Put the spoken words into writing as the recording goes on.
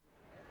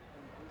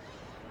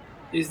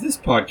is this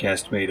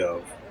podcast made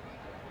of?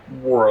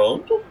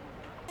 World?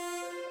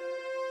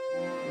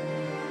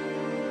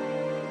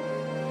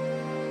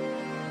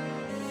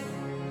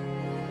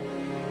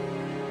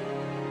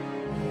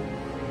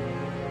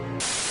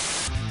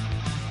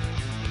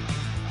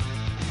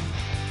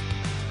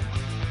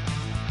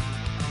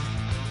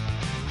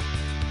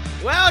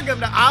 Welcome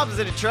to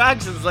Opposite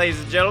Attractions,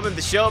 ladies and gentlemen,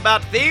 the show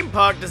about theme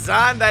park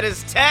design that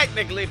is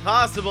technically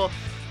possible.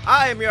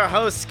 I am your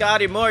host,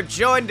 Scotty Moore,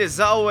 joined as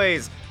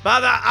always by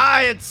the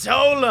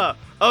Ayatollah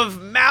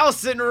of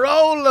Mouse and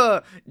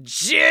Roller,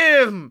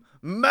 Jim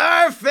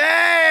Murphy!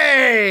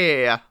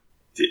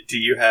 Do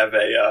you have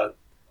a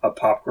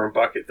popcorn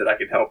bucket that I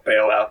can help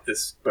bail out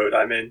this boat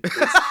I'm in?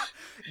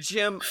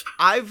 Jim,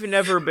 I've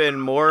never been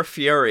more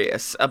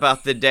furious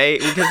about the day,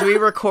 because we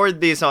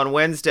record these on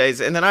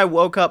Wednesdays, and then I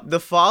woke up the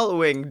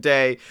following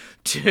day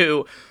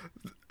to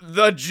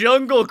the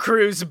Jungle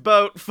Cruise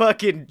boat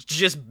fucking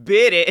just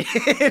bit it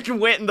and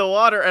went in the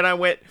water, and I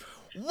went,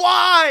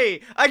 why?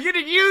 I could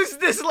have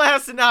used this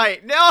last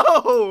night.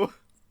 No!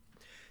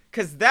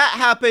 Because that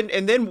happened,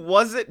 and then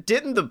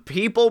didn't the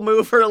people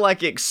mover,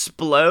 like,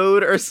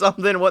 explode or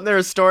something? Wasn't there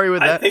a story with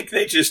that? I think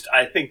they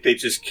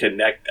just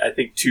connect. I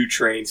think two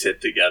trains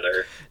hit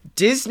together.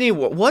 Disney,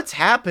 what's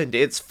happened?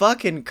 It's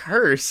fucking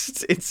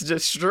cursed. It's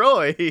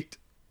destroyed.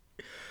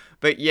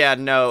 But yeah,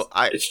 no,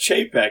 It's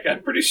Chapek.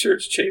 I'm pretty sure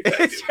it's Chapek.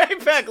 It's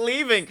Chapek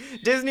leaving.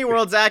 Disney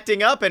World's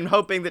acting up and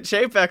hoping that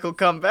Chapek will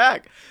come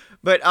back.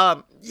 But,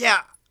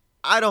 yeah,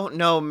 I don't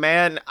know,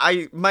 man.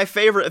 My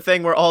favorite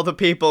thing were all the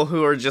people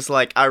who are just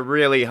like, I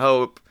really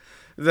hope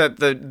that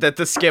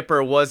the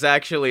skipper was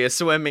actually a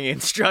swimming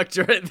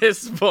instructor at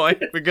this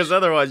point, because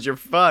otherwise you're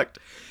fucked.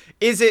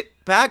 Is it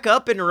back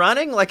up and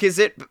running? Like, is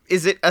it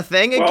a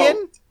thing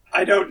again?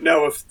 I don't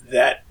know if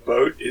that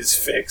boat is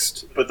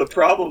fixed, but the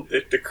problem,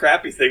 the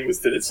crappy thing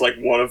was that it's like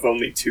one of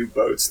only two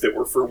boats that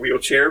were for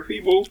wheelchair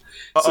people.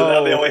 So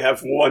now they only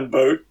have one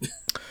boat.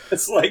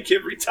 It's like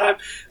every time,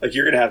 like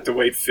you're going to have to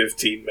wait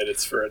 15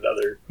 minutes for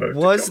another boat.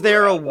 Was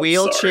there a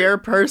wheelchair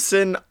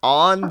person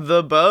on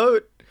the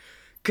boat?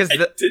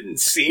 It didn't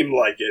seem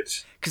like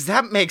it. Because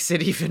that makes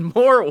it even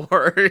more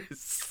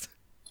worse.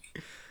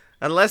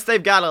 Unless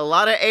they've got a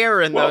lot of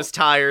air in those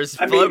tires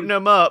floating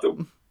them up.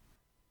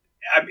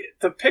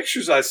 The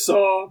pictures I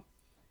saw,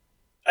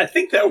 I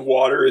think that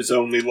water is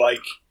only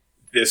like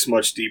this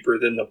much deeper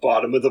than the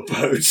bottom of the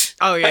boat.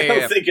 Oh yeah, I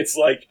don't think it's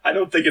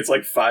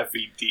like 5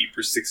 feet deep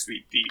or 6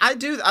 feet deep. I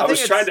did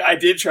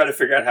try to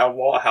figure out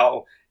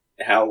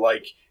how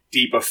like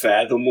deep a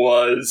fathom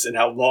was and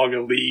how long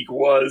a league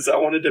was. I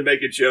wanted to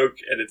make a joke,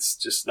 and it's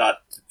just not.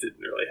 It didn't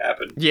really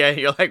happen. Yeah,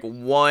 you're like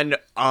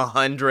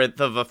 1/100th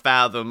of a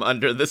fathom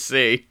under the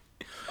sea.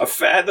 A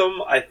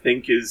fathom, I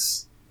think,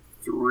 is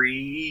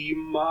 3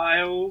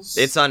 miles.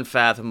 It's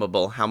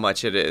unfathomable how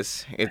much it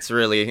is. It's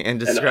really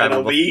indescribable.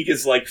 And a league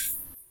is like,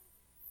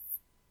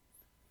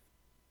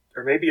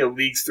 or maybe a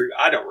league's 3.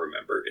 I don't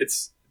remember.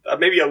 It's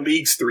maybe a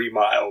league's 3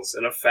 miles,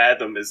 and a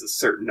fathom is a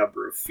certain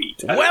number of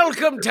feet.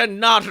 Welcome to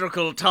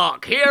Nautical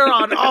Talk here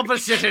on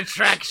Opposite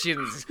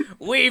Attractions.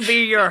 We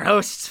be your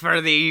hosts for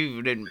the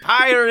evening,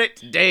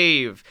 Pirate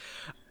Dave.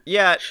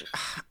 Yeah,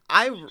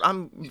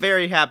 I'm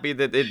very happy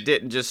that it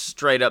didn't just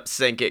straight up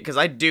sink it, because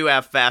I do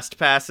have fast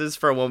passes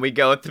for when we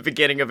go at the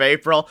beginning of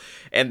April,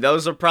 and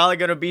those are probably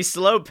going to be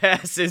slow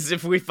passes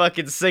if we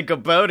fucking sink a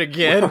boat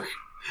again.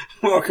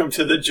 Welcome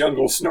to the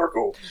jungle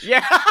snorkel.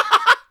 Yeah.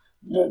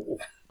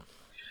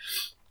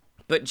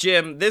 But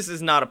Jim, this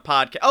is not a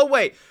podcast. Oh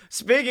wait,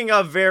 speaking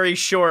of very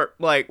short,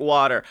 like,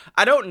 water,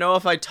 I don't know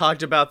if I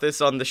talked about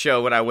this on the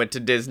show when I went to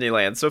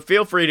Disneyland, so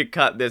feel free to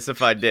cut this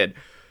if I did.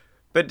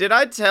 But did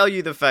I tell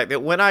you the fact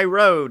that when I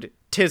rode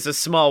 'Tis a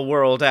Small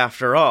World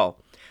After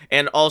All,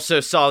 and also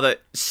saw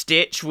that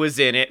Stitch was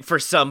in it for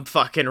some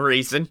fucking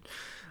reason,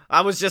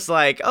 I was just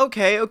like,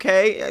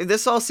 okay,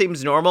 this all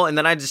seems normal, and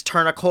then I just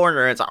turn a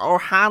corner, and it's like, oh,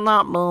 Hannah,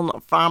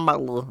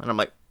 and I'm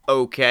like,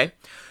 okay.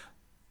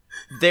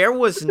 There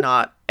was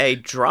not a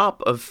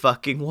drop of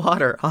fucking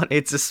water on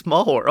It's a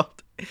Small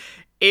World.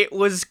 It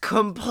was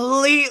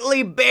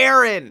completely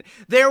barren.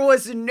 There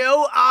was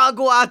no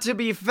agua to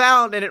be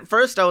found. And at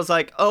first I was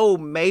like, oh,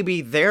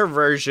 maybe their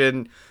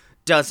version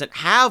doesn't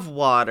have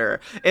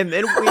water. And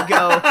then we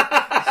go,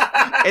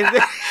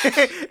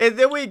 and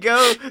then we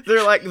go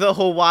through like the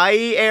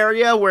Hawaii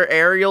area where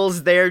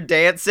Ariel's there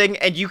dancing,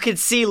 and you can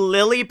see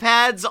lily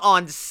pads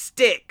on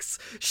sticks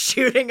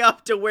shooting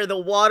up to where the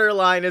water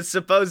line is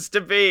supposed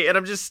to be. And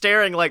I'm just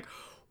staring like,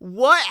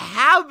 what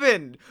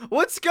happened?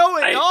 What's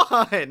going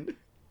on?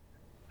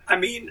 I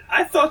mean,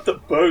 I thought the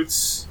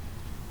boats,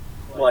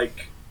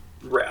 like,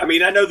 I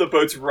know the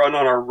boats run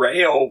on a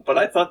rail, but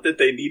I thought that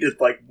they needed,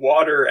 like,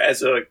 water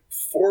as a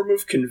form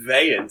of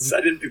conveyance. I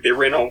didn't think they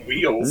ran on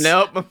wheels.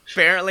 Nope,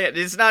 apparently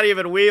it's not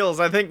even wheels.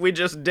 I think we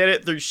just did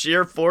it through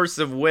sheer force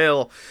of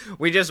will.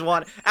 We just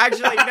want...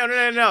 Actually,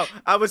 no.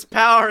 I was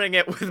powering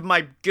it with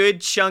my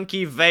good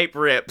chunky vape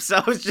rips.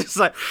 I was just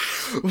like,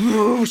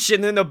 whoosh,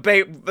 and then the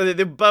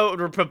boat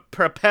would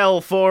propel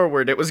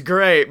forward. It was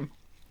great.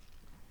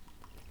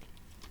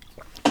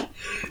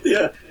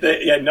 Yeah,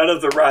 none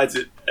of the rides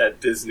at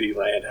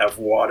Disneyland have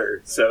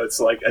water, so it's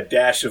like a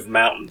dash of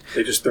mountain.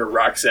 They just throw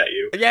rocks at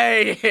you.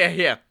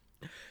 Yeah.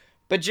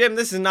 But Jim,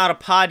 this is not a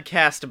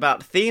podcast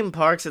about theme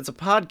parks, it's a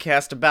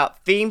podcast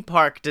about theme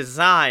park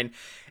design.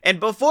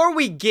 And before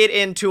we get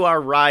into our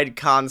ride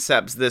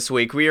concepts this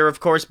week, we are of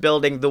course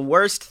building the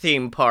worst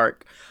theme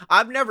park.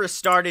 I've never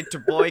started to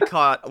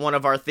boycott one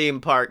of our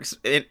theme parks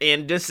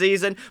in this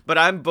season, but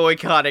I'm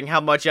boycotting how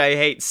much I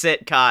hate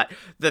Sitcot,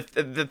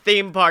 the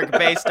theme park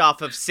based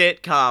off of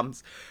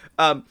sitcoms.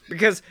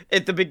 Because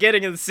at the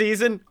beginning of the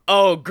season,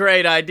 oh,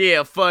 great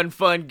idea, fun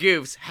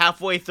goofs.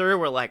 Halfway through,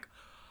 we're like,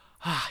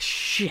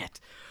 shit.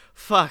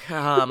 Fuck,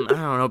 I don't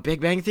know,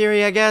 Big Bang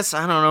Theory, I guess?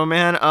 I don't know,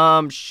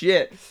 man.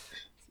 Shit.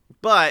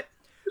 But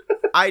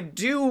I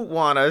do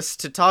want us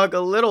to talk a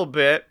little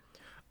bit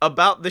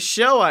about the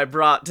show I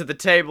brought to the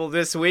table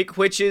this week,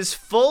 which is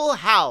Full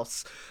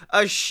House,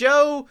 a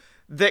show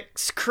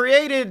that's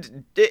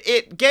created,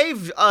 it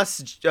gave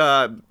us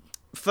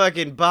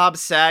fucking Bob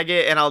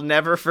Saget, and I'll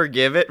never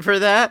forgive it for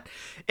that.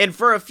 And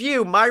for a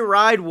few, my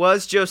ride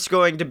was just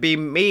going to be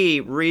me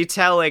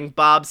retelling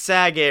Bob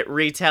Saget,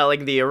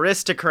 retelling The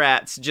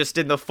Aristocrats, just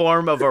in the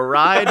form of a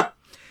ride.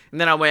 And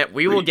then I went,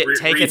 we will get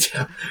taken...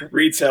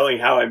 Retelling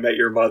How I Met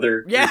Your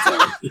Mother.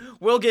 Yeah,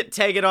 we'll get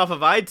taken off of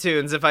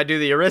iTunes if I do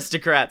The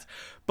Aristocrats.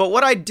 But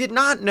what I did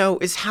not know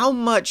is how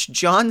much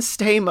John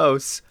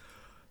Stamos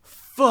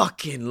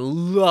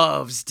fucking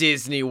loves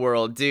Disney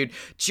World, dude.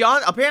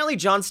 Apparently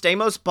John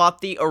Stamos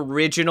bought the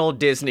original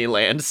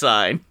Disneyland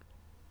sign.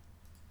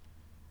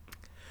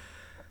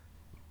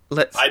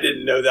 I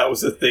didn't know that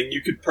was a thing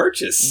you could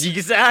purchase.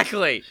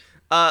 Exactly.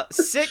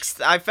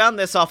 Sixth, I found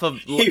this off of...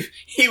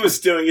 He was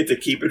doing it to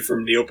keep it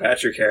from Neil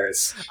Patrick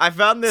Harris. I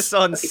found this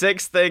on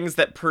 6 Things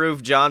That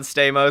Prove John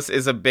Stamos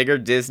is a bigger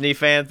Disney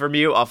fan from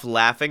you off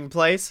Laughing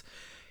Place.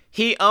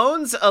 He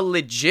owns a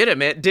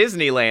legitimate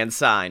Disneyland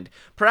sign.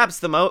 Perhaps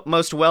the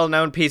most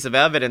well-known piece of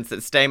evidence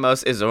that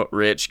Stamos is a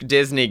rich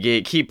Disney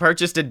geek. He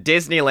purchased a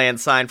Disneyland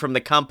sign from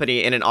the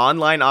company in an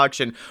online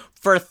auction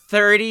for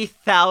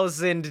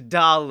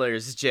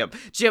 $30,000, Jim.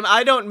 Jim,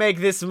 I don't make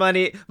this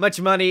much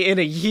money in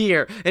a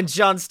year. And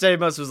John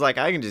Stamos was like,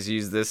 I can just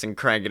use this and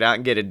crank it out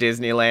and get a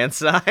Disneyland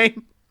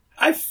sign.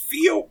 I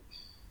feel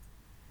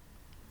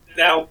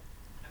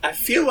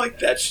like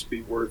that should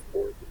be worth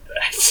more than that.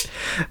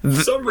 For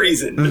some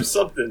reason, there's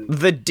something.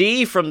 The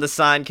D from the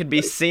sign can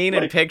be seen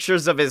in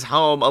pictures of his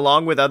home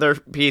along with other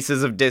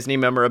pieces of Disney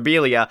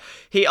memorabilia.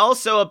 He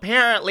also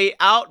apparently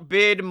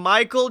outbid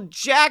Michael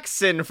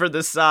Jackson for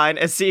the sign,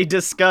 as he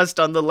discussed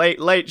on The Late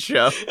Late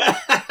Show.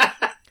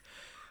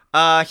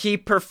 He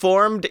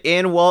performed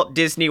in Walt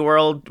Disney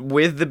World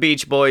with the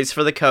Beach Boys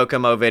for the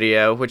Kokomo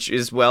video, which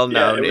is well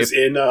known.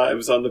 Yeah, it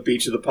was on the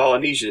beach of the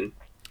Polynesian.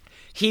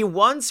 He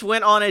once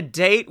went on a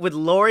date with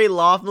Lori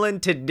Loughlin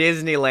to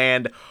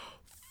Disneyland.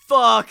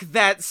 Fuck,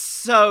 that's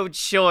so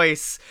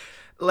choice.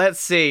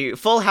 Let's see.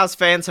 Full House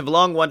fans have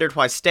long wondered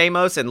why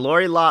Stamos and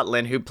Lori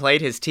Loughlin, who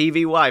played his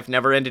TV wife,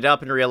 never ended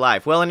up in real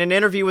life. Well, in an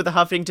interview with the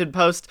Huffington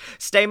Post,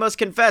 Stamos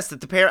confessed that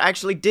the pair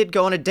actually did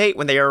go on a date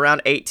when they were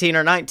around 18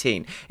 or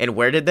 19. And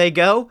where did they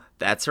go?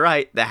 That's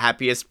right, the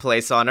happiest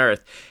place on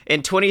earth.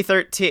 In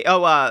 2013,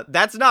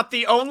 that's not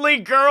the only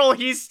girl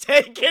he's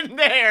taken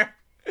there.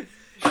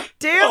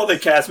 Damn. All the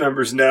cast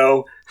members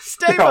know.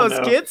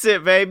 Stamos gets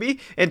it, baby.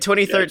 In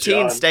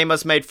 2013,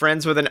 Stamos made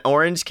friends with an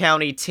Orange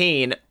County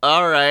teen.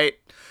 All right.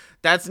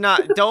 That's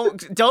not,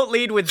 don't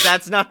lead with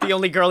that's not the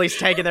only girl he's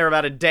taken there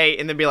about a date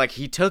and then be like,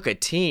 he took a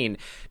teen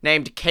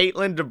named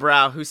Caitlin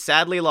DeBrow who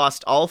sadly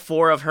lost all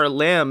 4 of her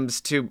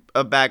limbs to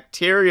a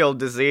bacterial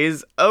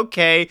disease.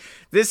 Okay,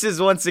 this is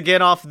once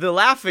again off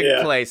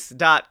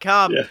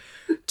thelaughingplace.com. Yeah.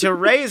 To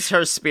raise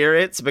her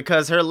spirits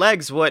because her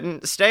legs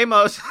wouldn't,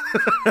 Stamos...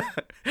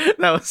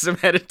 That was some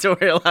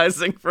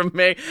editorializing from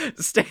me.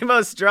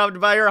 Stamos dropped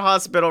by her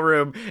hospital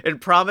room and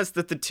promised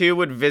that the two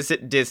would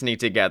visit Disney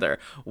together.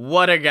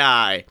 What a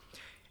guy.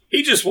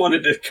 He just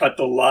wanted to cut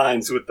the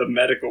lines with the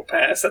medical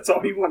pass. That's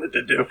all he wanted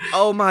to do.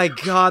 Oh my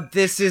god,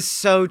 this is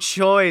so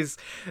choice.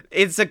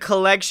 It's a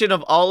collection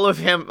of all of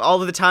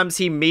the times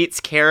he meets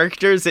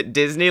characters at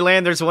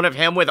Disneyland. There's one of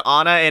him with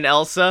Anna and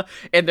Elsa,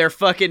 and they're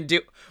fucking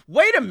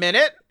Wait a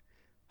minute!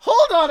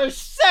 Hold on a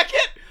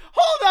second!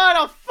 Hold on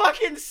a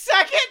fucking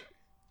second!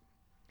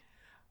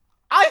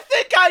 I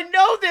think I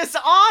know this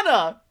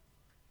Anna!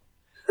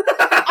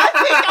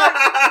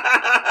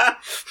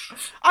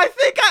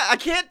 I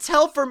can't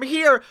tell from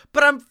here,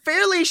 but I'm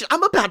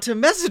I'm about to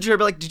message her,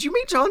 be like, did you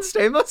meet John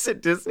Stamos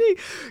at Disney?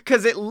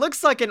 Because it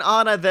looks like an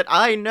Anna that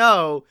I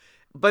know,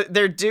 but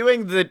they're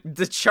doing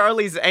the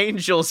Charlie's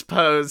Angels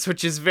pose,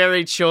 which is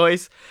very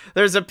choice.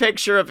 There's a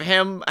picture of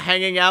him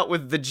hanging out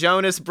with the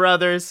Jonas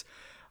Brothers.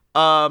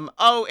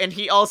 And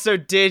he also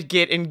did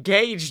get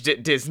engaged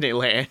at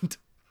Disneyland.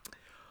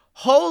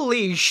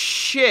 Holy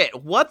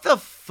shit, what the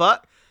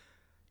fuck?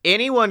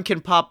 Anyone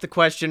can pop the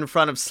question in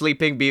front of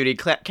Sleeping Beauty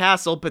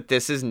Castle, but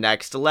this is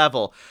next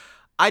level.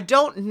 I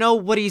don't know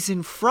what he's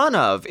in front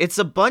of. It's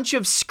a bunch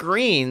of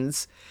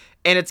screens,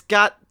 and it's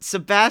got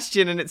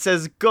Sebastian, and it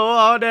says, "Go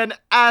on and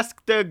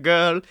ask the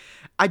girl."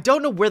 I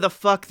don't know where the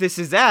fuck this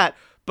is at,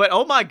 but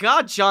oh my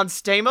god, John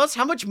Stamos,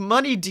 how much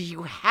money do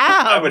you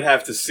have? I would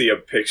have to see a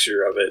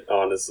picture of it,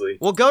 honestly.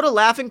 Well, go to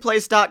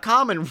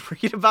laughingplace.com and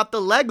read about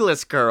the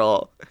legless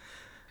girl.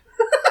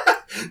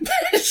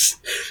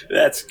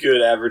 That's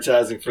good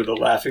advertising for the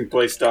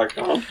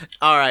laughingplace.com.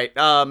 All right.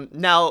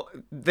 Now,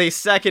 the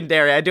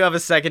secondary, I do have a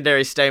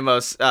secondary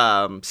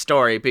Stamos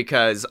story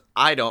because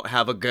I don't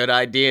have a good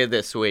idea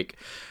this week.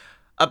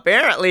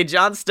 Apparently,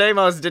 John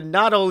Stamos did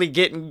not only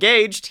get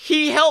engaged,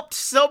 he helped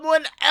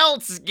someone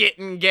else get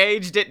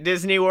engaged at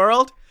Disney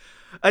World.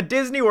 A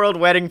Disney World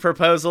wedding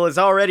proposal is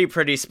already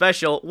pretty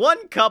special.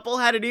 One couple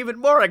had an even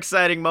more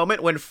exciting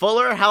moment when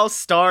Fuller House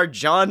star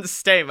John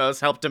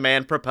Stamos helped a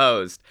man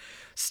propose.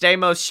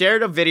 Stamos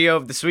shared a video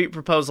of the sweet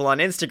proposal on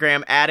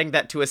Instagram, adding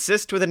that to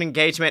assist with an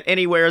engagement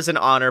anywhere is an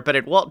honor, but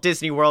at Walt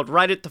Disney World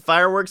right at the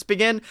fireworks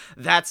begin,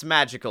 that's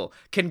magical.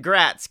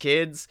 Congrats,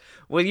 kids.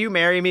 Will you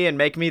marry me and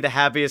make me the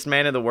happiest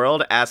man in the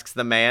world? Asks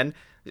the man.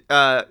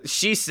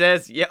 She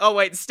says, yeah. Oh,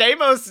 wait,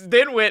 Stamos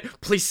then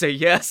went, please say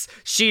yes.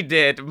 She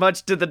did,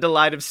 much to the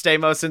delight of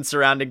Stamos and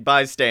surrounding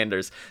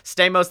bystanders.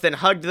 Stamos then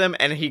hugged them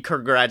and he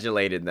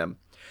congratulated them.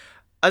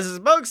 A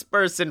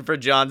spokesperson for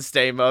John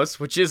Stamos,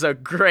 which is a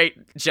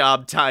great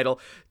job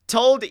title,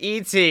 told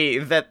E.T.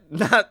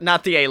 that,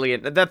 not the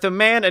alien, that the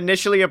man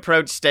initially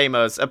approached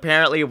Stamos,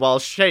 apparently while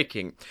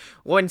shaking.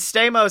 When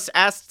Stamos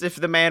asked if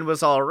the man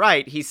was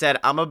alright, he said,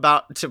 I'm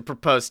about to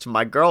propose to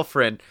my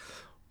girlfriend.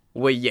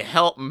 Will you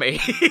help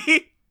me?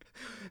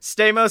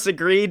 Stamos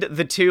agreed.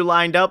 The two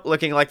lined up,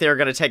 looking like they were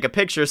going to take a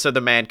picture so the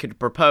man could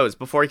propose.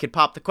 Before he could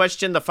pop the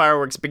question, the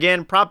fireworks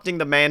began, prompting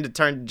the man to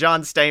turn to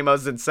John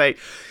Stamos and say,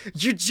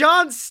 "You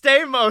John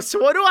Stamos,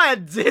 what do I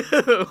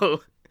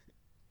do?"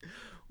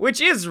 Which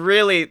is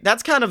really,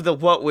 that's kind of the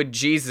what would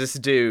Jesus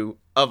do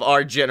of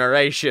our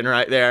generation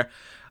right there.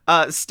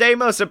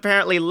 Stamos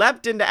apparently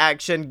leapt into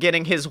action,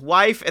 getting his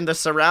wife and the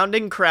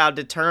surrounding crowd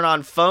to turn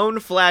on phone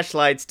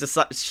flashlights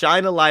to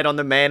shine a light on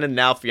the man and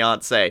now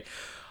fiancé.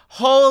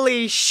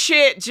 Holy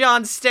shit,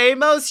 John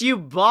Stamos, you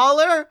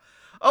baller!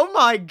 Oh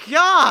my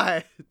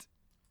god!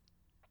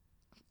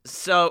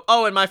 So,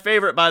 oh, and my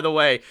favorite, by the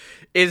way,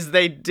 is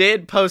they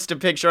did post a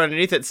picture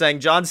underneath it saying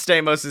John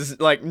Stamos is,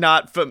 like,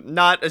 not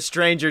a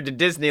stranger to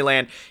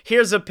Disneyland.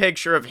 Here's a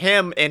picture of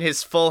him and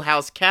his Full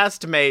House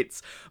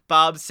castmates,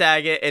 Bob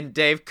Saget and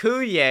Dave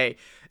Coulier,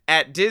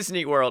 at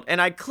Disney World. And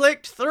I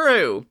clicked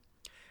through,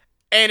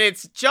 and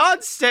it's John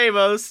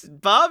Stamos,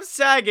 Bob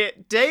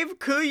Saget, Dave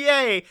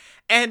Coulier,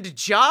 and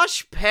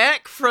Josh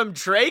Peck from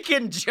Drake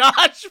and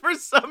Josh for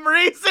some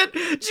reason,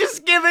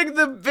 just giving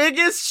the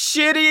biggest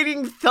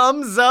shit-eating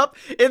thumbs up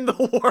in the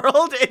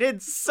world, and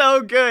it's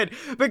so good,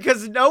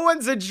 because no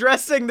one's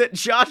addressing that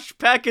Josh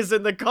Peck is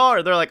in the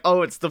car. They're like,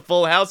 oh, it's the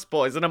Full House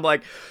boys, and I'm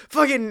like,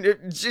 fucking,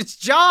 it's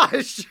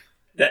Josh!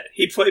 That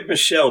he played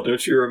Michelle,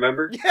 don't you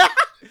remember? Yeah!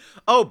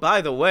 Oh,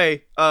 by the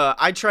way,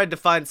 I tried to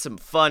find some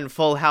fun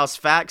Full House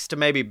facts to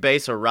maybe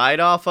base a ride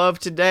off of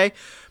today.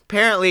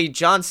 Apparently,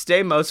 John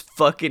Stamos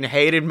fucking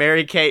hated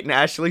Mary-Kate and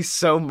Ashley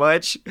so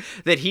much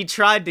that he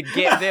tried to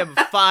get them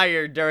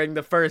fired during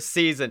the first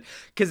season.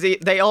 Because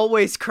they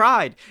always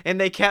cried, and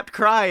they kept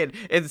crying.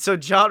 And so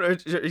John,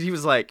 he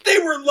was like... They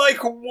were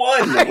like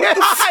one!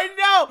 I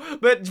know!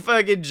 But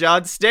fucking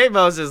John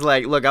Stamos is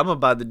like, look, I'm gonna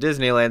buy the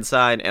Disneyland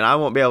sign, and I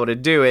won't be able to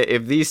do it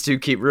if these two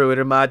keep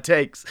ruining my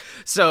takes.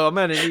 So I'm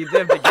gonna need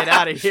them to get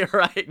out of here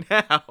right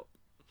now.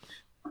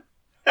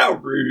 How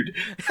rude.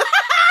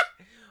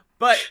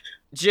 But...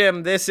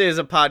 Jim, this is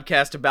a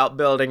podcast about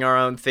building our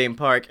own theme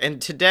park, and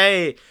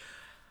today's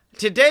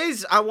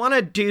I want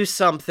to do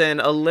something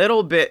a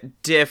little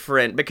bit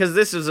different, because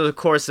this is, of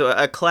course,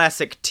 a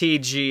classic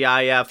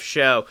TGIF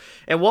show,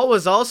 and what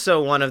was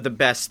also one of the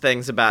best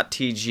things about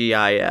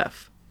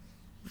TGIF?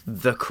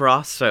 The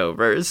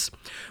crossovers.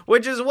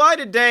 Which is why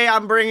today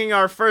I'm bringing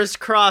our first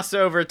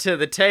crossover to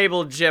the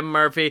table, Jim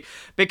Murphy,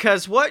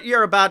 because what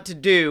you're about to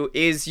do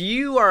is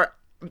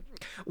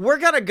we're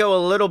going to go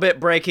a little bit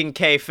breaking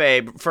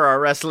kayfabe for our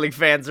wrestling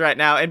fans right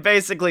now and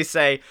basically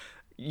say,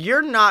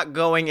 you're not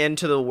going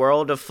into the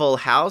world of Full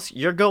House,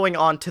 you're going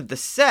onto the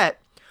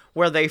set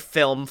where they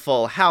film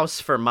Full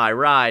House for my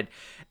ride.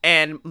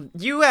 And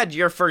you had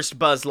your first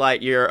Buzz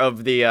Lightyear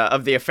of the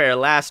affair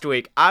last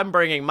week. I'm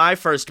bringing my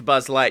first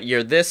Buzz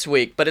Lightyear this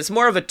week, but it's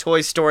more of a Toy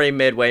Story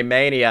Midway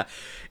Mania.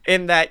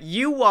 In that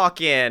you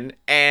walk in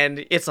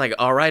and it's like,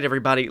 all right,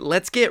 everybody,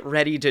 let's get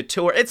ready to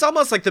tour. It's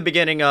almost like the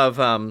beginning of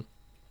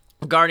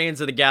Guardians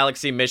of the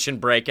Galaxy Mission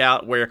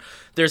Breakout, where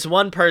there's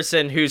one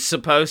person who's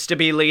supposed to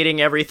be leading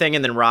everything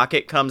and then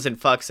Rocket comes and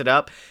fucks it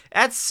up.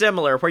 That's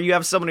similar, where you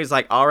have someone who's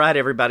like, all right,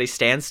 everybody,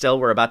 stand still.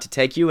 We're about to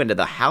take you into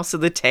the House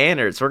of the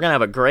Tanners. We're going to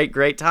have a great,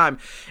 great time.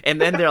 And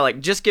then they're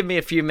like, just give me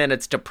a few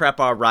minutes to prep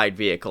our ride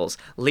vehicles.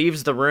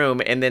 Leaves the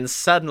room, and then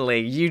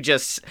suddenly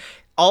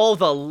all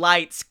the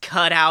lights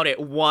cut out at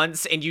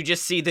once, and you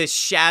just see this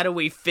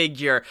shadowy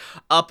figure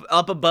up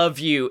above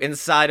you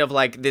inside of,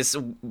 like, this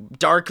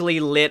darkly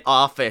lit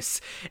office,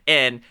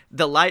 and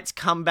the lights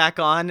come back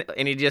on,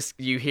 and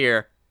you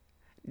hear,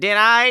 Did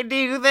I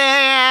do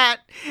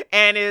that?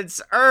 And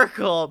it's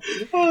Urkel.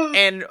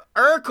 And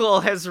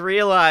Urkel has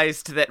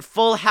realized that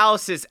Full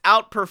House is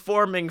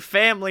outperforming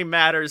Family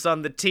Matters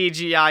on the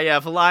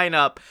TGIF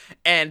lineup,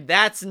 and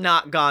that's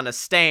not gonna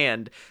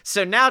stand.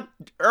 So now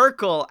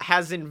Urkel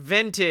has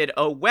invented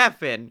a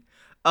weapon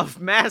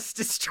of mass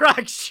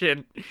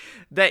destruction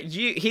that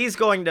he's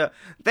going to,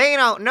 they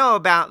don't know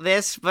about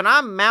this, but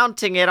I'm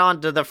mounting it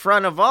onto the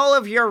front of all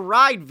of your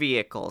ride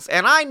vehicles,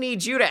 and I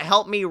need you to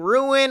help me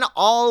ruin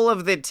all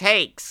of the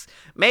takes.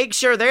 Make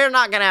sure they're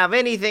not gonna have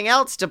anything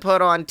else to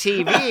put on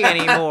TV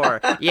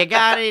anymore. You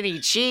got any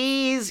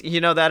cheese?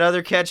 You know that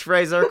other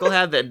catchphrase Urkel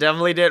had that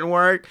definitely didn't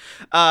work?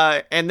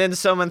 And then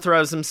someone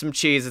throws him some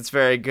cheese. It's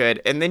very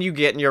good. And then you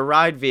get in your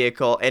ride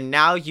vehicle, and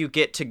now you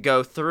get to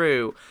go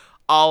through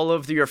all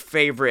of your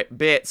favorite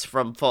bits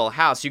from Full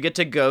House. You get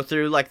to go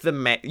through like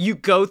you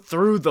go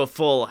through the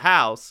Full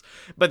House,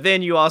 but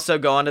then you also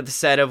go onto the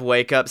set of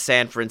Wake Up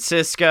San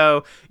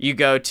Francisco. You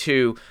go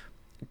to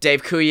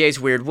Dave Coulier's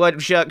Weird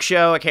Woodchuck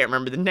show. I can't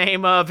remember the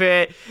name of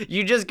it.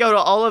 You just go to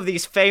all of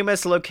these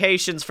famous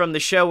locations from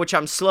the show, which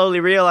I'm slowly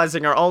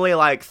realizing are only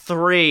like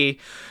 3.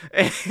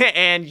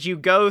 And you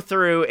go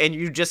through and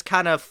you just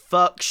kind of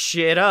fuck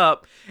shit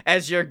up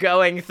as you're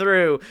going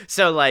through.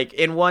 So like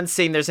in one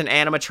scene, there's an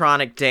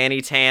animatronic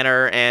Danny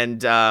Tanner and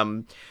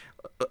the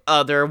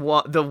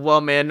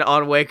woman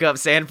on Wake Up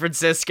San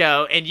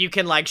Francisco, and you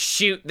can like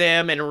shoot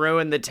them and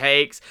ruin the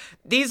takes.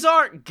 These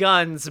aren't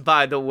guns,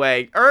 by the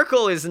way.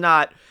 Urkel is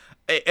not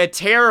a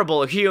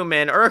terrible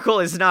human.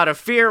 Urkel is not a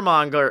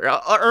fearmonger.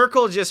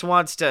 Urkel just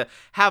wants to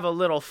have a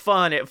little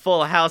fun at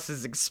Full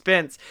House's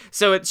expense.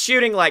 So it's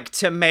shooting like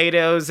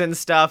tomatoes and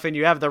stuff, and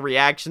you have the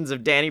reactions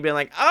of Danny being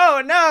like,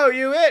 "Oh no,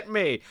 you hit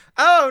me!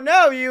 Oh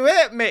no, you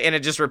hit me!" And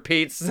it just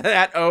repeats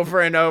that over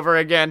and over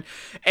again.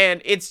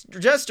 And it's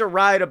just a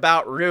ride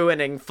about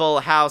ruining Full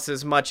House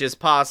as much as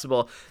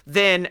possible.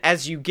 Then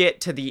as you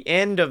get to the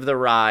end of the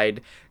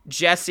ride,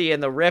 Jesse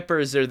and the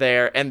Rippers are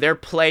there, and they're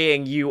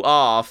playing you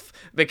off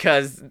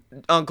because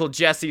Uncle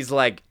Jesse's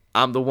like,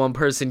 "I'm the one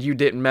person you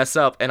didn't mess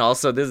up, and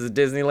also this is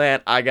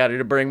Disneyland, I got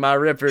to bring my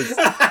Rippers."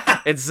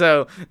 And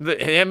so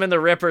him and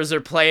the Rippers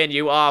are playing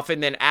you off,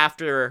 and then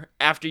after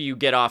you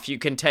get off, you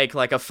can take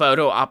like a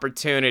photo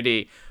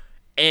opportunity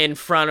in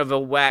front of a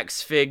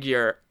wax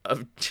figure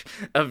of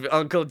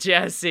Uncle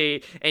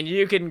Jesse, and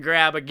you can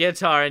grab a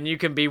guitar and you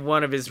can be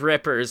one of his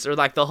Rippers, or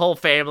like the whole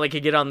family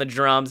could get on the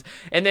drums.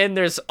 And then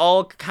there's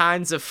all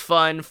kinds of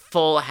fun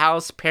Full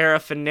House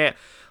paraphernalia.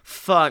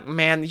 Fuck,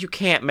 man, you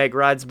can't make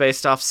rides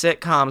based off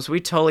sitcoms. We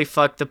totally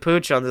fucked the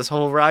pooch on this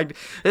whole ride,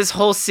 this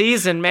whole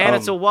season, man.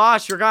 It's a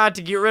wash. We're gonna have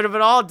to get rid of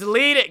it all,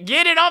 delete it,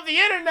 get it off the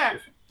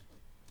internet.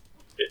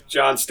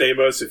 John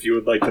Stamos, if you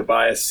would like to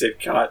buy a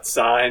Sitcot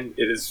sign,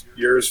 it is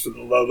yours for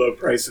the low, low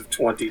price of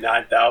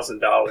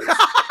 $29,000.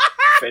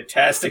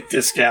 Fantastic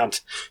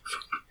discount.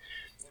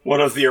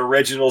 One of the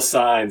original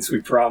signs,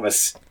 we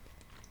promise.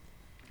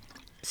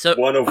 So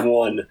one of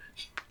one.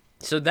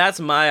 So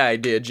that's my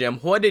idea, Jim.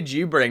 What did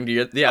you bring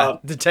to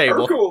the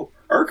table?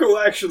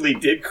 Urkel actually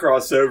did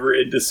cross over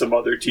into some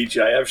other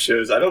TGIF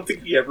shows. I don't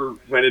think he ever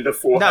went into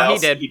Full House. No, he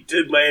did. He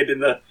did land in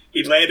the...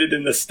 He landed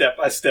in the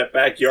step-by-step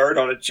backyard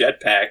on a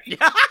jetpack.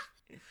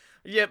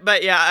 Yeah,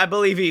 but yeah, I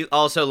believe he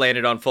also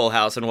landed on Full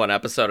House in one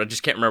episode. I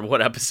just can't remember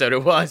what episode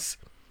it was.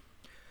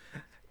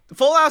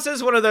 Full House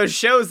is one of those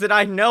shows that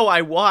I know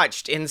I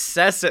watched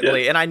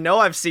incessantly, and I know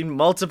I've seen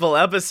multiple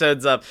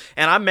episodes of,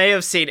 and I may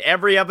have seen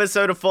every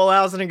episode of Full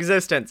House in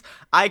existence.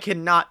 I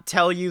cannot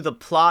tell you the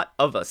plot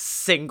of a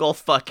single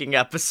fucking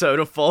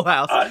episode of Full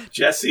House.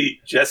 Jesse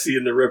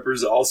and the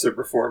Rippers also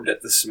performed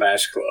at the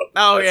Smash Club.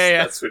 Oh,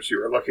 That's what you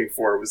were looking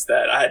for, was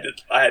that. I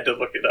had to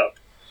look it up.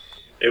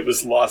 It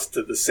was lost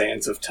to the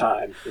sands of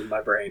time in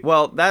my brain.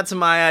 Well, that's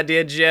my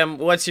idea, Jim.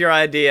 What's your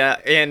idea?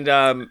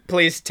 And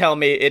please tell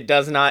me it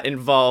does not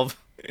involve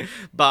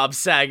Bob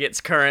Saget's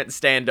current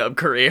stand-up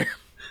career.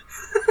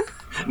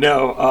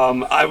 No,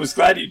 I was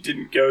glad you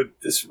didn't go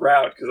this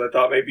route, because I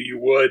thought maybe you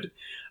would.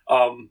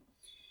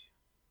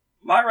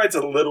 My ride's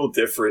a little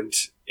different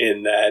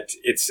in that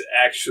it's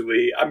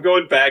actually... I'm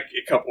going back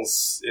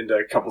into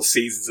a couple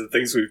seasons of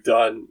things we've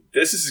done.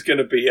 This is going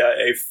to be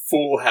a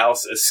Full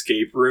House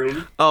escape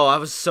room. Oh, I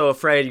was so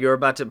afraid you were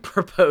about to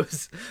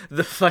propose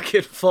the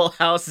fucking Full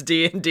House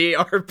D&D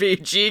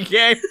RPG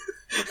game.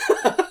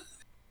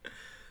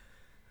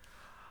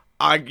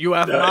 You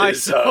have my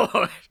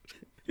sword,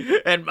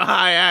 and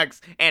my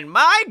axe, and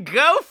my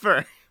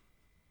gopher.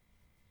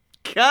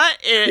 Cut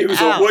it out. He was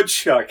a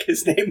woodchuck.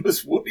 His name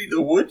was Woody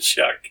the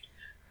Woodchuck.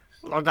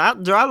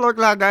 Do I look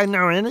like I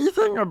know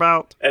anything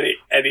about? And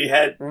he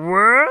had...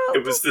 What?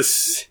 It was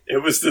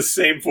the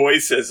same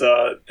voice as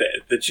the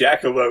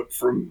jackalope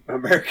from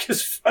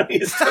America's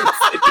Funniest Home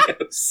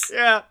Videos.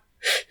 Yeah.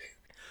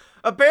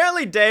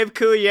 Apparently Dave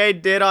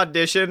Coulier did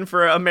audition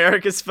for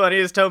America's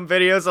Funniest Home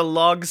Videos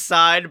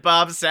alongside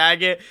Bob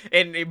Saget,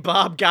 and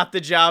Bob got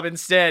the job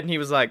instead, and he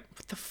was like,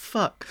 "What the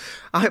fuck?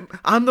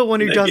 I'm the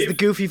one who does the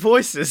goofy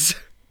voices."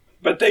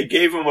 But they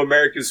gave him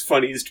America's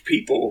Funniest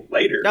People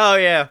later. Oh,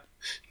 yeah.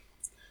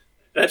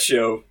 That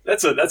show,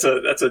 that's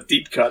a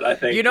deep cut, I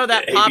think. You know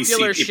that ABC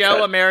popular deep show,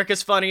 cut.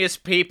 America's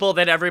Funniest People,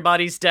 that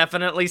everybody's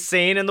definitely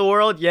seen in the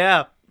world?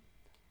 Yeah.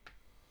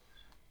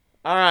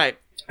 All right.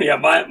 Yeah,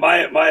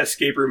 my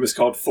escape room is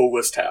called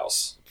Fullest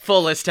House.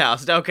 Fullest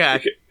House,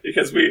 okay.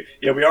 Because we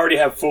already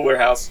have Fuller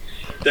House.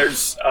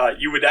 There's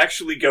you would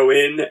actually go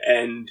in,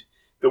 and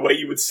the way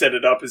you would set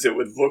it up is it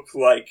would look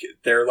like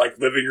their like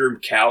living room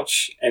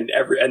couch, and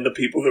the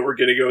people that were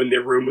going to go in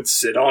their room would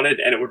sit on it,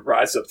 and it would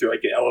rise up through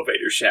like an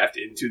elevator shaft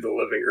into the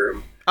living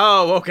room.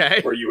 Oh,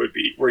 okay. Where you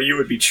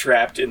would be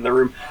trapped in the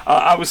room.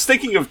 I was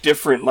thinking of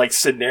different like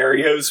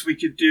scenarios we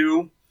could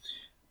do.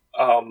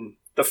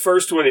 The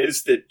first one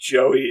is that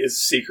Joey is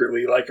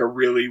secretly like a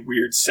really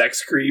weird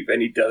sex creep,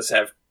 and he does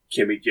have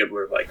Kimmy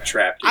Gibbler like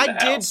trapped in the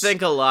house. I did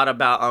think a lot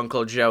about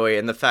Uncle Joey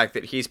and the fact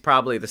that he's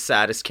probably the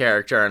saddest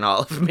character in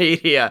all of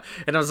media,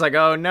 and I was like,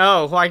 oh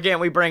no, why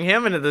can't we bring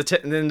him into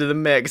the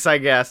mix? I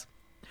guess.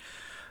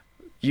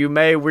 You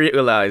may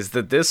realize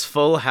that this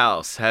full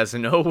house has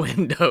no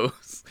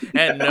windows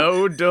and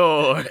no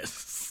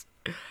doors.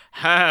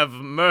 Have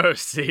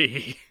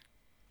mercy.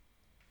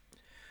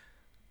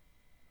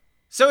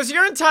 So is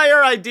your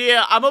entire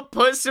idea, I'm gonna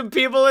put some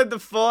people in the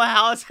Full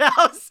House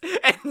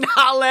and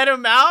not let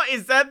them out?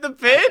 Is that the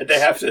pitch? They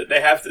have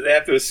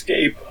to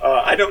escape.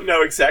 I don't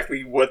know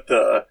exactly what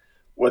the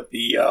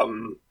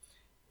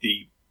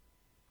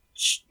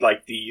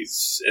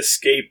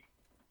escape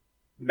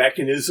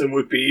mechanism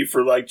would be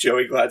for like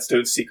Joey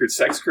Gladstone's secret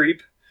sex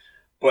creep,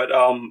 but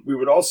we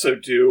would also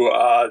do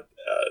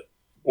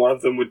one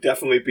of them would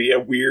definitely be a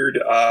weird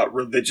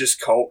religious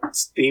cult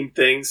themed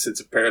thing,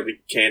 since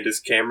apparently Candace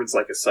Cameron's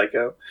like a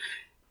psycho.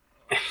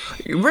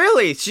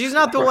 Really? She's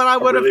not the one I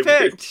would have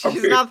picked.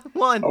 She's not the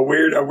one. A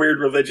weird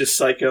religious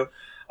psycho.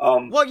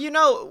 Well, you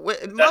know,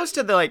 most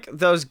of the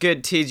those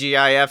good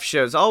TGIF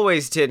shows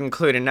always did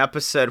include an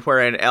episode where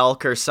an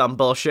elk or some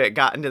bullshit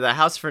got into the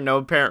house for no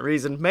apparent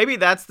reason. Maybe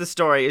that's the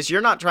story, is you're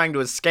not trying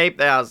to escape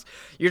the house.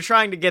 You're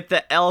trying to get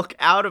the elk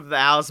out of the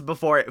house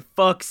before it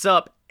fucks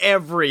up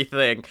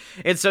everything.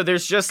 And so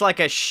there's just like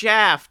a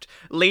shaft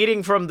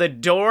leading from the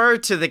door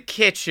to the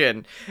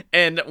kitchen,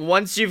 and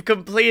once you've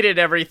completed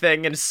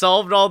everything and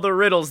solved all the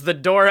riddles, the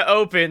door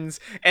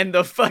opens and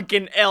the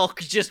fucking elk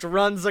just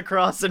runs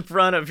across in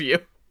front of you.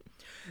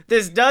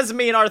 This does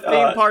mean our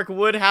theme park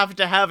would have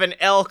to have an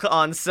elk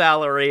on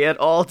salary at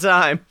all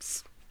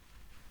times.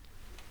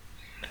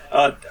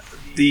 My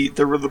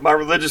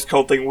religious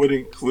cult thing would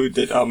include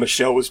that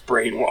Michelle was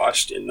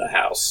brainwashed in the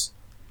house.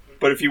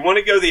 But if you want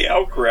to go the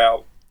elk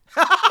route,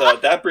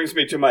 that brings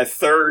me to my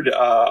third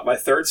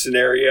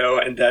scenario,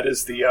 and that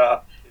is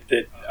that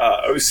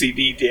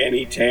OCD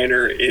Danny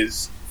Tanner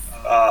is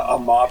a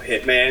mob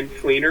hitman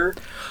cleaner.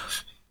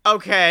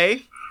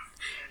 Okay.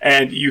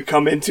 And you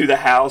come into the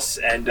house,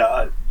 and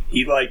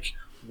he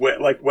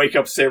wake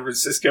up San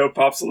Francisco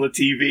pops on the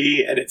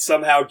TV, and it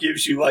somehow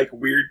gives you like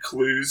weird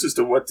clues as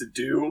to what to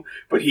do.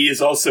 But he is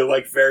also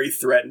like very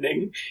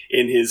threatening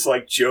in his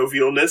like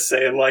jovialness,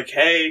 saying like,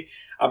 "Hey,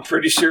 I'm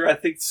pretty sure I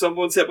think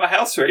someone's at my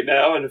house right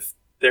now, and if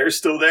they're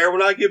still there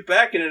when I get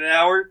back in an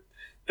hour,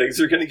 things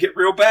are going to get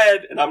real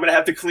bad, and I'm going to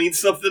have to clean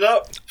something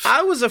up."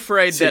 I was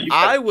afraid that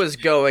I was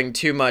going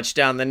too much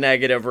down the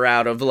negative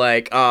route of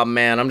like, oh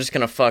man, I'm just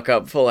going to fuck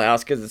up Full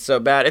House because it's so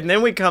bad. And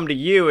then we come to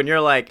you, and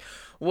you're like,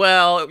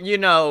 well, you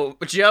know,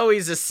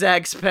 Joey's a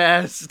sex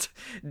pest,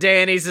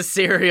 Danny's a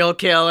serial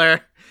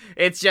killer,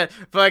 it's just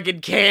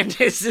fucking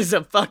Candace is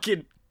a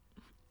fucking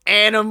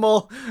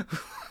animal.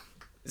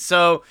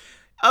 So...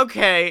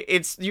 okay,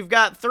 you've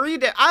got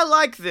I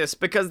like this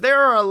because there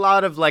are a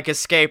lot of like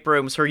escape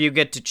rooms where you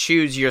get to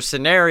choose your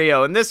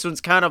scenario, and this one's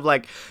kind of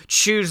like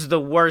choose the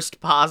worst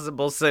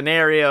possible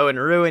scenario and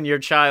ruin your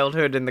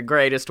childhood in the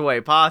greatest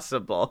way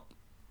possible.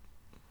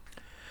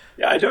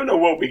 Yeah, I don't know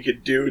what we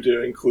could do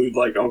to include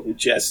like Uncle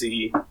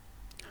Jesse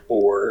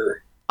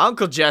or...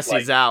 Uncle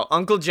Jesse's out.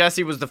 Uncle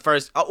Jesse was the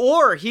first,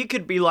 or he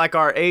could be like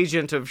our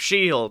agent of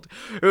S.H.I.E.L.D.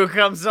 who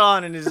comes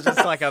on and is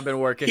just like, I've been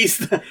working.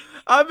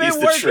 I've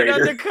been working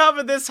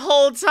undercover this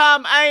whole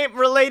time. I ain't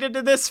related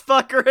to this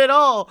fucker at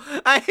all.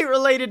 I ain't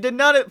related to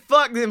none of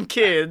fuck them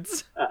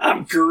kids.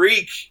 I'm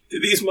Greek. Do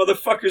these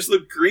motherfuckers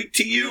look Greek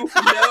to you?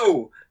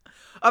 No.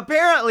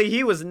 Apparently,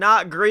 he was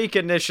not Greek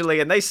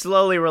initially, and they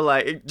slowly were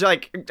like,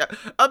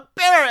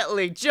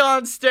 apparently,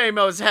 John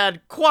Stamos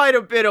had quite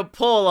a bit of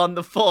pull on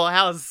the Full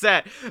House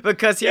set,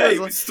 because he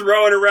was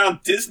throwing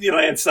around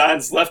Disneyland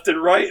signs left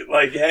and right,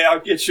 like, hey, I'll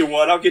get you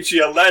one, I'll get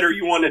you a letter,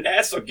 you want an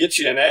ass, I'll get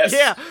you an ass.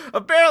 Yeah,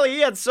 apparently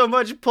he had so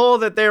much pull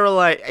that they were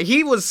like,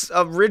 he was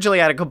originally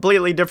had a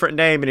completely different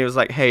name, and he was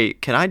like, hey,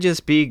 can I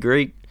just be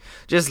Greek?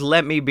 Just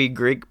let me be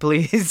Greek,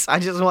 please. I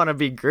just want to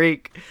be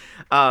Greek.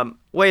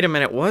 Wait a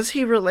minute, was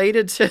he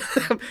related to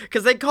them?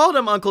 Because they called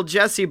him Uncle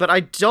Jesse, but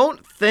I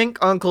don't think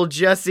Uncle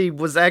Jesse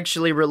was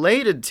actually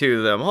related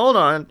to them. Hold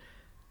on.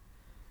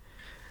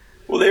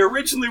 Well, they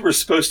originally were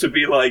supposed to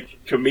be like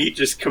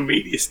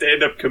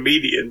stand-up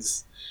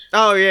comedians.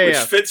 Oh, yeah, which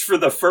fits for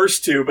the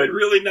first two, but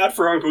really not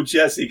for Uncle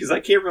Jesse, because I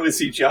can't really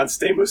see John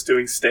Stamos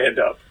doing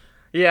stand-up.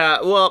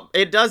 Yeah, well,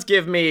 it does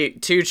give me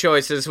two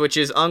choices, which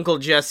is Uncle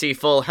Jesse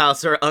Full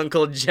House or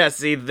Uncle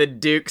Jesse the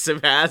Dukes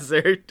of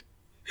Hazzard.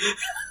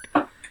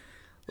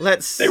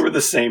 They were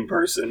the same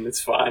person.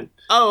 It's fine.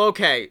 Oh,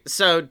 okay.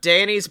 So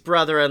Danny's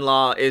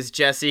brother-in-law is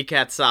Jesse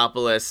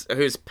Katsopoulos,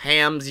 who's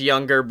Pam's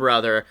younger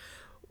brother.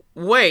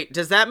 Wait,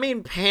 does that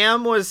mean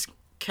Pam was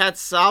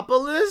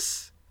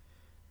Katsopoulos?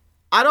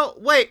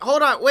 Wait,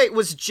 hold on. Wait,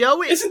 was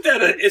Joey... Isn't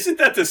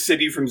that the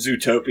city from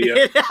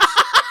Zootopia?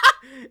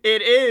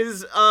 It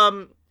is,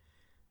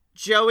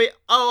 Joey...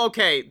 Oh,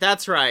 okay,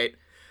 that's right.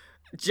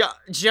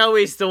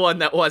 Joey's the one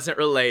that wasn't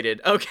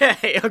related.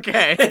 Okay.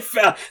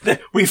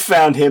 We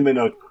found him in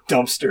a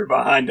dumpster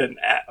behind an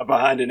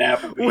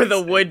Applebee's. With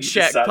a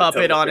woodchuck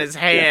puppet on his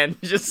hand,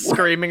 just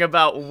screaming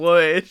about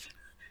wood.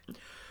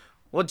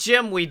 Well,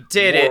 Jim, we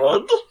did it.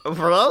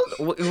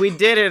 We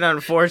did it,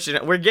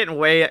 unfortunately. We're getting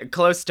way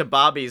close to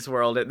Bobby's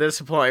world at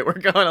this point. We're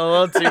going a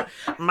little too...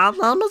 My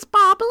name is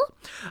Bobby.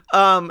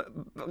 God,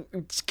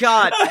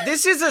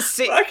 this is a...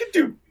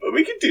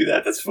 We can do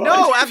that. That's fine.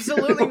 No,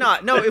 absolutely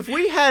not. No, if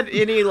we had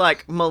any,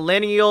 like,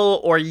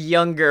 millennial or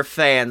younger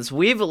fans,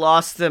 we've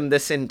lost them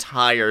this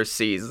entire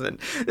season.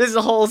 This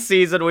whole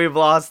season, we've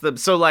lost them.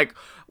 So, like...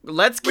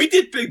 We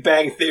did Big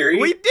Bang Theory.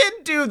 We did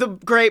do the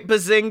Great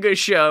Bazinga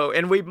Show,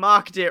 and we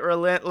mocked it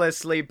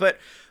relentlessly, but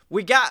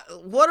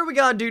what are we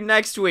gonna do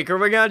next week? Are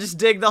we gonna just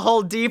dig the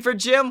hole deeper,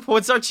 Jim?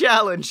 What's our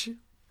challenge?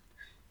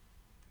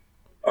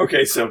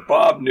 Okay, so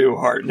Bob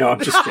Newhart. No, I'm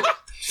just kidding.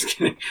 Just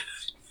kidding.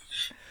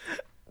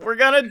 We're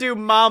gonna do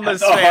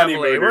Mama's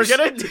Family. We're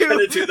gonna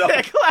do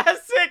the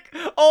classic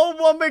old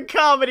woman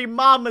comedy,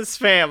 Mama's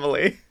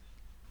Family.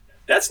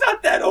 That's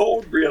not that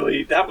old,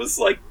 really.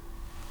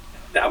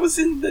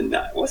 Wasn't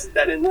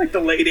that in like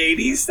the late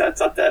 80s? That's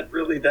not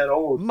really that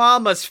old.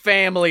 Mama's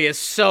Family is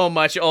so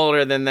much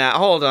older than that.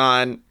 Hold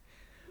on.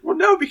 Well,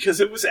 no, because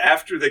it was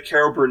after the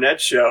Carol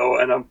Burnett show,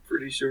 and I'm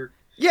pretty sure.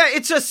 Yeah,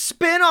 it's a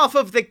spin-off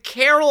of the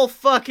Carol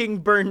fucking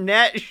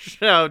Burnett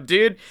show,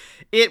 dude.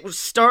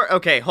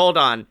 Okay, hold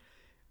on.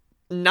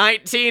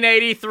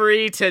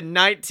 1983 to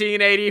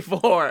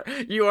 1984.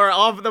 You are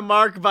off the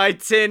mark by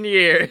 10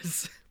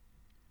 years.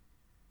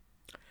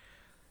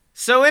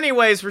 So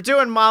anyways, we're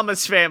doing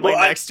Mama's Family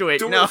next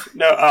week.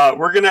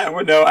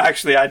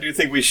 Actually, I do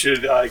think we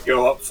should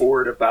go up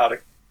forward about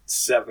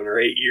 7 or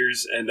 8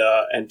 years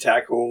and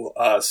tackle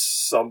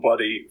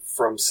somebody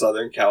from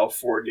Southern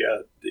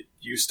California that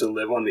used to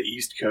live on the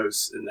East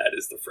Coast, and that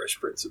is the Fresh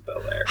Prince of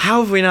Bel-Air.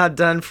 How have we not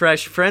done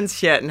Fresh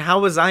Prince yet, and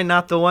how was I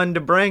not the one to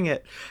bring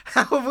it?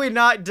 How have we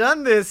not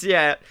done this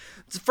yet?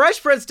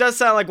 Fresh Prince does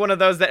sound like one of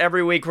those that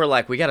every week we're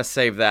like, we gotta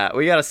save that.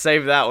 We gotta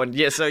save that one.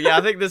 Yeah, so yeah,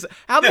 I think this...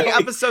 How many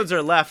episodes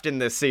are left in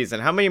this season?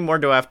 How many more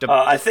do I have to...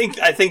 I think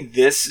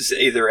this is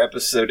either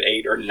episode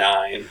 8 or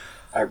 9.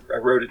 I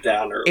wrote it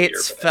down earlier.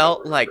 It's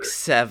felt like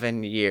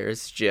 7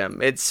 years,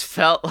 Jim. It's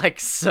felt like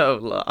so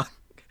long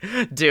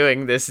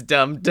doing this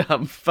dumb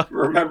fuck.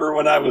 Remember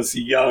when I was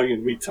young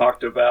and we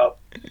talked about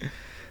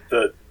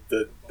the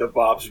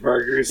Bob's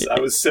Burgers?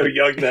 I was so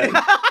young then.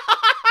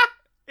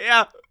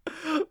 Yeah.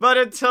 But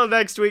until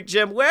next week,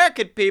 Jim, where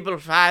could people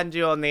find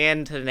you on the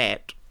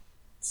internet?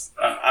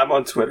 I'm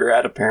on Twitter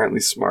at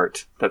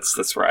ApparentlySmart.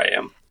 That's where I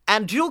am.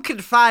 And you can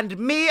find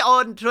me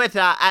on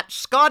Twitter at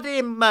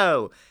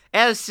ScottyMo.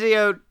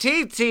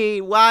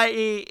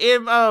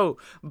 SCOTTYEMO.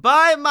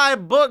 Buy my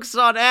books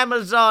on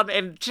Amazon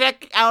and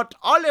check out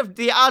all of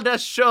the other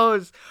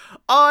shows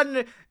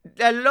on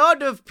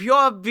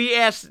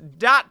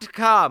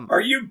alotofpurebs.com.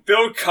 Are you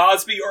Bill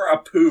Cosby or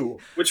Apu?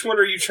 Which one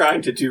are you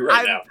trying to do now?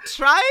 I'm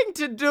trying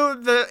to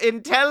do the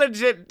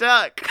intelligent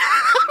duck.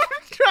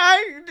 I'm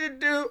trying to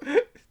do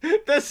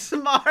the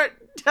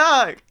smart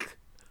duck.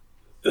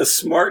 The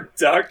smart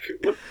duck?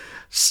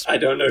 I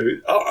don't know who.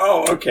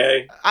 Oh,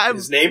 okay.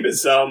 His name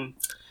is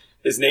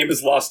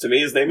lost to me.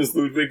 His name is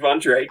Ludwig von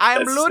Drake.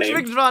 I'm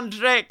Ludwig von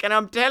Drake, and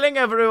I'm telling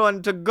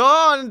everyone to go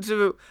on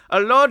to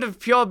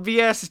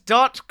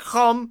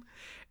alotofpurebs.com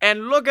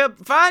and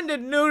find a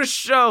new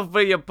show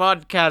for your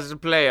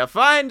podcast player.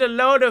 Find A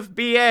Load of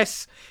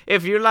BS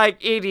if you like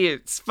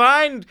idiots.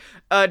 Find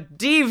a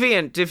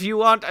Deviant if you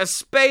want a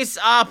space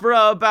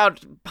opera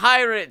about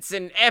pirates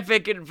and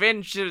epic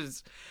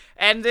adventures.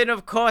 And then,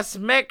 of course,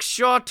 make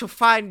sure to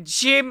find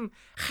Jim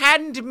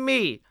and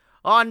me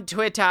on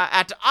Twitter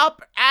at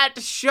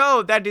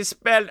UpAtShow. That is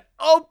spelled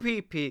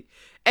OPPATTSHOW.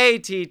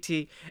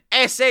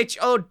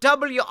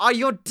 Are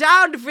you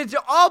down with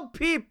the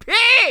OPP?